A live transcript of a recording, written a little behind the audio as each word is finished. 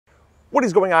What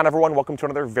is going on, everyone? Welcome to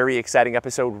another very exciting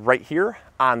episode right here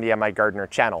on the MIgardener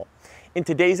channel. In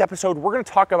today's episode, we're going to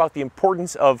talk about the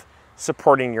importance of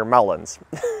supporting your melons.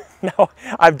 Now,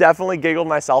 I've definitely giggled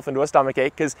myself into a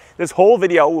stomachache because this whole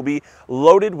video will be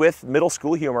loaded with middle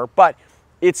school humor, but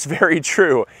it's very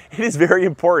true. It is very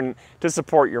important to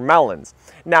support your melons.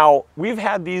 Now, we've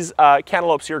had these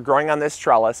cantaloupes here growing on this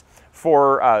trellis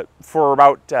for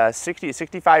about 60 to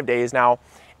 65 days now,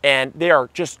 and they are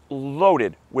just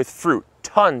loaded with fruit,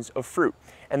 tons of fruit.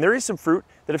 And there is some fruit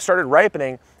that have started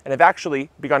ripening and have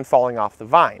actually begun falling off the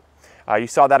vine. You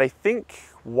saw that, I think,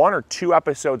 1 or 2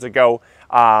 episodes ago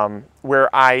where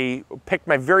I picked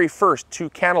my very first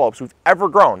 2 cantaloupes we've ever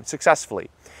grown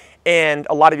successfully. And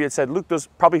a lot of you had said, Luke, those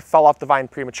probably fell off the vine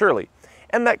prematurely.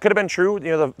 And that could have been true.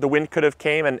 You know, the wind could have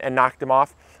came and knocked them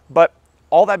off. But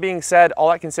all that being said, all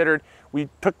that considered, we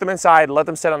took them inside, let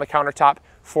them sit on the countertop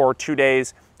for 2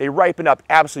 days. They ripened up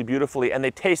absolutely beautifully and they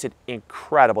tasted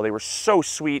incredible. They were so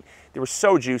sweet, they were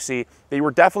so juicy. They were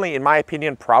definitely, in my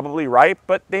opinion, probably ripe,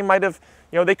 but they might have,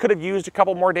 you know, they could have used a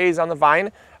couple more days on the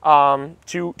vine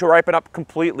to ripen up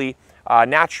completely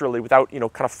naturally without, you know,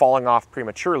 kind of falling off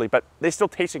prematurely, but they still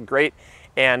tasted great.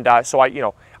 And so I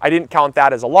didn't count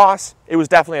that as a loss. It was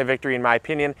definitely a victory in my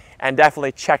opinion, and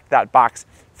definitely checked that box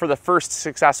for the first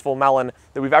successful melon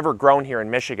that we've ever grown here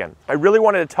in Michigan. I really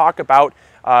wanted to talk about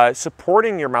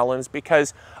supporting your melons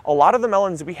because a lot of the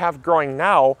melons that we have growing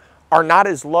now are not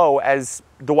as low as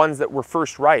the ones that were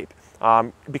first ripe.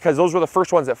 Because those were the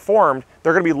first ones that formed,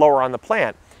 they're gonna be lower on the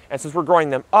plant. And since we're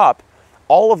growing them up,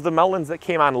 all of the melons that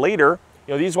came on later,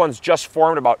 you know, these ones just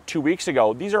formed about 2 weeks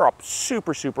ago, these are up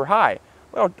super, super high.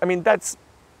 Well, I mean, that's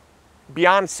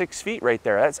beyond 6 feet right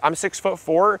there. I'm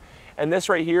 6'4", and this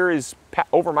right here is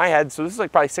over my head, so this is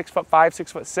like probably 6'5",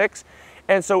 6'6".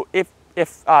 And so if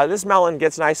this melon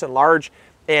gets nice and large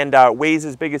and weighs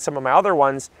as big as some of my other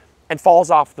ones and falls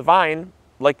off the vine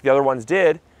like the other ones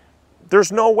did,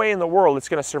 there's no way in the world it's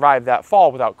going to survive that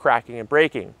fall without cracking and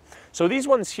breaking. So these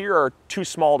ones here are too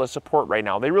small to support right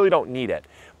now. They really don't need it.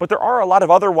 But there are a lot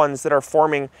of other ones that are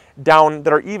forming down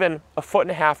that are even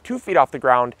 1.5 feet, 2 feet off the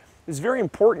ground. It's very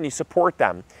important you support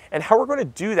them. And how we're going to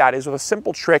do that is with a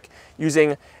simple trick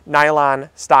using nylon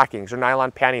stockings or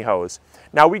nylon pantyhose.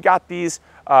 Now we got these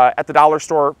at the dollar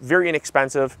store, very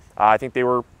inexpensive. I think they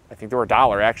were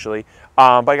 $1 actually.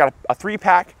 But I got a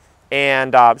 3-pack,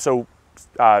 and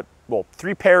well,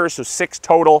 3 pairs, so 6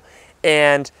 total.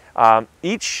 And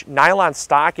each nylon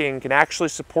stocking can actually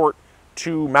support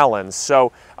 2 melons.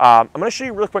 So I'm going to show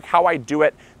you real quick how I do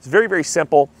it. It's very, very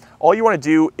simple. All you want to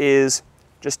do is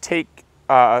just take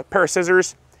a pair of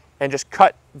scissors and just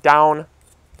cut down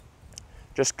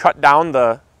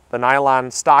the nylon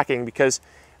stocking, because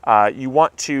you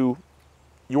want to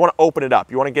open it up.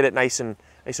 You want to get it nice and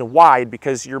wide,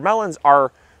 because your melons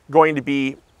are going to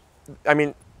be, I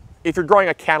mean, if you're growing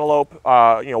a cantaloupe,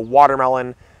 you know,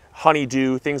 watermelon,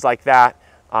 honeydew, things like that,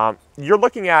 you're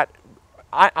looking at,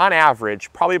 on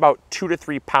average, probably about 2 to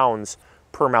 3 pounds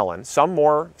per melon. Some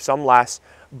more, some less,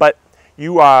 but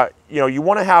you know, you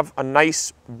want to have a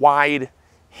nice wide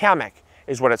hammock,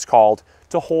 is what it's called,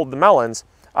 to hold the melons.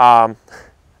 I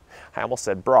almost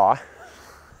said bra,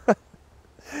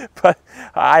 but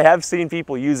I have seen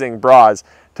people using bras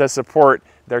to support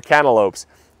their cantaloupes,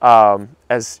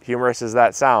 as humorous as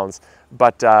that sounds.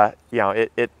 But you know,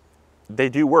 they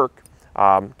do work.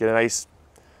 Get a nice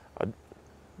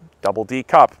double D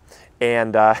cup,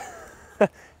 and it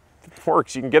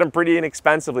works. You can get them pretty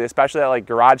inexpensively, especially at like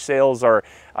garage sales or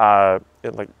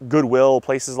like Goodwill,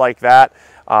 places like that.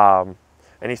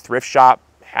 Any thrift shop,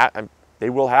 they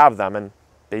will have them, and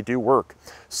they do work.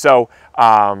 So,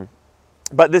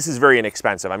 but this is very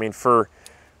inexpensive. I mean, for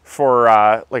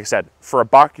like I said, for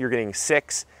 $1 you're getting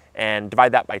 6, and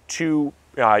divide that by 2.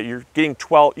 You're getting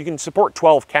 12. You can support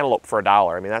 12 cantaloupe for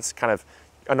 $1. I mean, that's kind of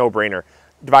a no-brainer.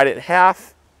 Divide it in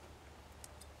half,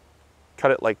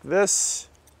 cut it like this.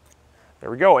 There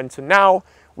we go. And so now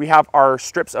we have our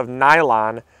strips of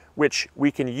nylon, which we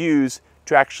can use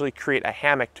to actually create a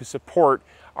hammock to support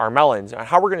our melons. And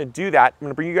how we're going to do that, I'm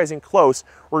going to bring you guys in close.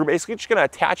 We're basically just going to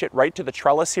attach it right to the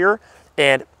trellis here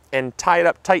and tie it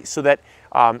up tight, so that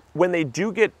when they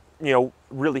do get, you know,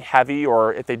 really heavy,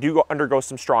 or if they do undergo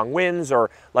some strong winds, or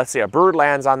let's say a bird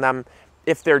lands on them,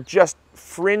 if they're just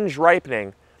fringe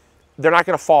ripening, they're not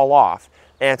going to fall off.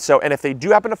 And if they do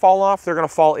happen to fall off, they're going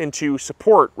to fall into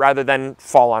support rather than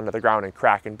fall onto the ground and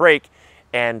crack and break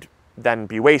and then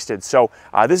be wasted. So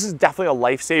this is definitely a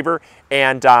lifesaver.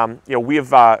 And you know,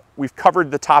 we've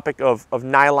covered the topic of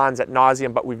nylons ad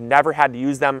nauseum, but we've never had to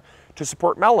use them to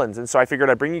support melons. And so I figured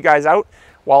I'd bring you guys out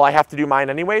while I have to do mine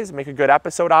anyways, make a good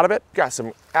episode out of it. Got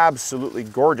some absolutely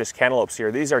gorgeous cantaloupes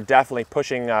here. These are definitely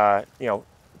pushing, you know,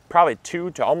 probably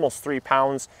 2 to almost 3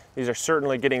 pounds. These are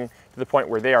certainly getting to the point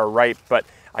where they are ripe, but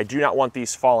I do not want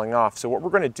these falling off. So what we're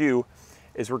going to do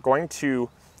is we're going to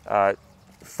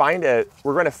find a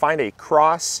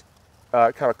cross,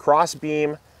 kind of a cross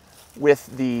beam with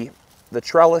the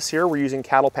trellis here. We're using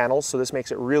cattle panels, so this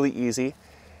makes it really easy.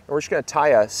 And we're just going to tie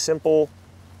a simple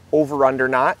over-under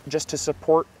knot just to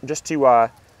support, just to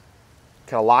kind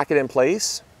of lock it in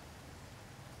place.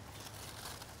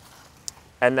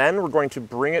 And then we're going to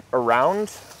bring it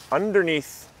around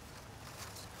underneath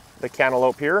the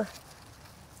cantaloupe here.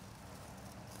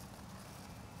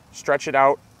 Stretch it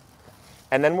out.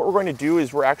 And then what we're going to do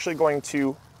is we're going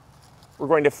to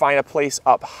find a place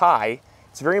up high.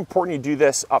 It's very important you do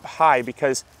this up high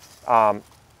because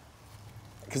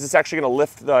it's actually going to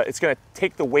lift it's going to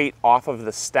take the weight off of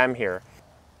the stem here.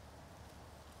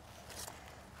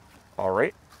 All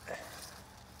right.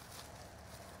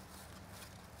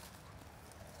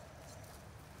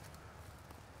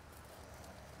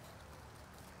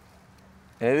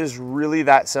 And it is really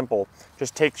that simple.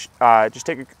 Just take a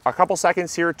couple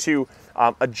seconds here to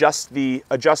adjust the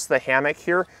hammock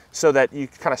here so that you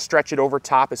kind of stretch it over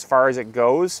top as far as it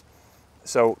goes.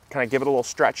 So kind of give it a little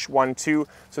stretch, 1, 2.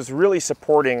 So it's really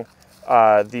supporting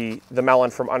the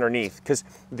melon from underneath, because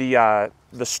the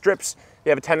strips, they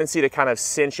have a tendency to kind of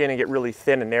cinch in and get really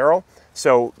thin and narrow.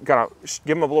 So kind of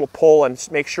give them a little pull and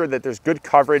make sure that there's good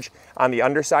coverage on the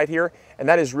underside here. And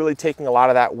that is really taking a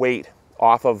lot of that weight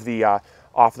off of the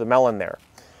melon there.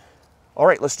 All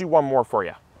right, let's do one more for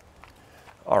you.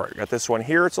 All right, got this one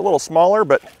here. It's a little smaller,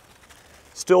 but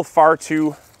still far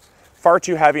too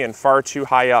heavy and far too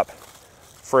high up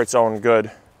for its own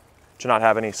good to not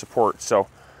have any support. So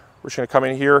we're just gonna come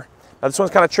in here. Now this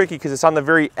one's kind of tricky because it's on the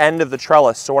very end of the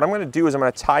trellis. So what I'm gonna do is I'm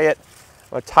gonna tie it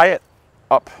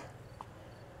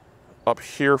up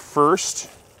here first.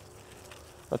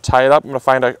 I'll tie it up. I'm gonna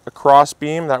find a cross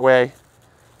beam. That way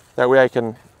I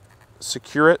can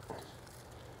secure it.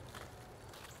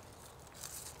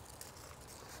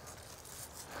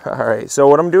 All right, so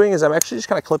what I'm doing is I'm actually just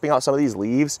kind of clipping out some of these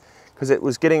leaves because it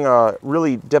was getting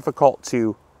really difficult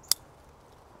to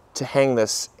hang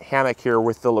this hammock here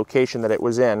with the location that it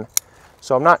was in.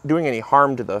 So I'm not doing any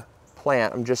harm to the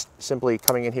plant. I'm just simply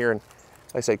coming in here and,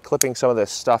 like I said, clipping some of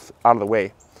this stuff out of the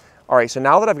way. All right, so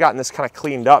now that I've gotten this kind of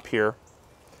cleaned up here,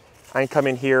 I can come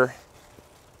in here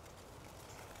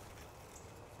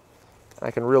and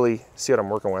I can really see what I'm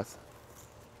working with.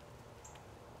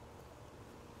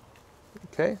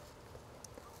 Okay,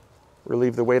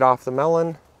 relieve the weight off the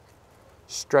melon,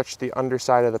 stretch the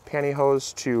underside of the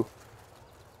pantyhose to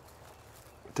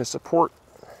support,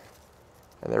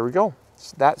 and there we go.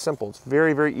 It's that simple. It's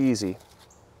very, very easy.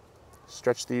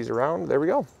 Stretch these around. There we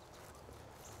go.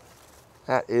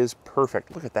 That is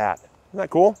perfect. Look at that. Isn't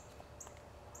that cool?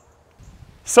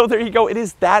 So there you go. It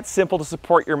is that simple to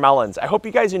support your melons. I hope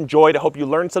you guys enjoyed. I hope you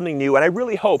learned something new, and I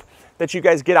really hope that you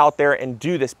guys get out there and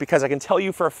do this, because I can tell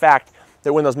you for a fact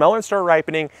that when those melons start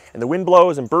ripening and the wind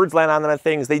blows and birds land on them and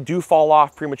things, they do fall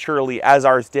off prematurely, as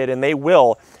ours did, and they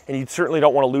will, and you certainly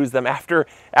don't want to lose them after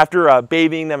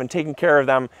babying them and taking care of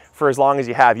them for as long as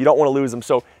you have. You don't want to lose them.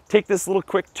 So take this little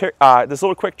quick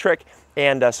trick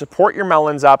and support your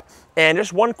melons up. And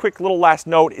just one quick little last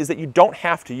note is that you don't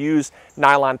have to use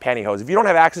nylon pantyhose. If you don't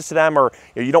have access to them, or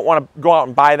you don't want to go out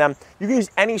and buy them, you can use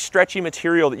any stretchy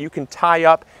material that you can tie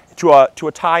up to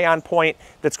a tie-on point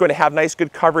that's going to have nice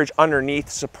good coverage underneath,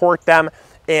 support them.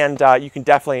 And you can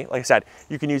definitely, like I said,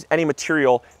 you can use any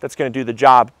material that's going to do the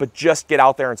job, but just get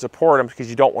out there and support them because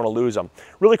you don't want to lose them.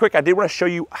 Really quick, I did want to show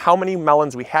you how many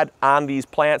melons we had on these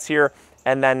plants here,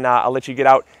 and then I'll let you get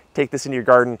out, take this into your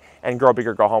garden, and grow big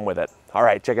or go home with it. All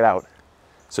right, check it out.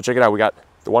 So check it out. We got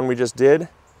the one we just did,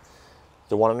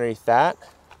 the one underneath that,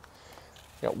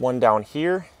 we got one down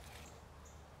here,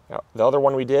 got the other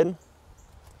one we did,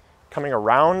 coming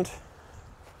around.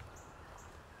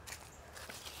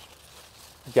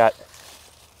 We got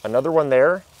another one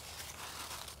there,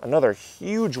 another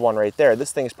huge one right there.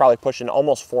 This thing's probably pushing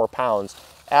almost 4 pounds,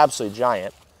 absolutely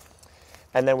giant.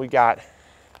 And then we got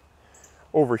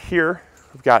over here,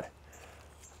 we've got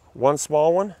one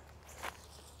small one,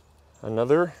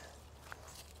 another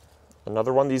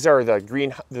one. These are the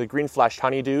green fleshed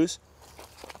honeydews.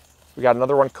 We got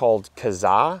another one called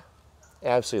Kazaa.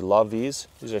 Absolutely love these.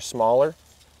 These are smaller,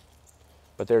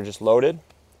 but they're just loaded.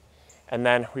 And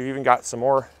then we've even got some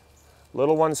more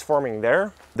little ones forming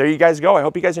there. There you guys go. I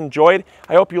hope you guys enjoyed.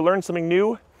 I hope you learned something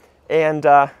new. And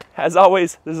as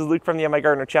always, this is Luke from the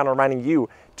MIgardener channel reminding you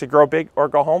to grow big or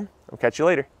go home. I'll catch you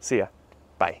later. See ya.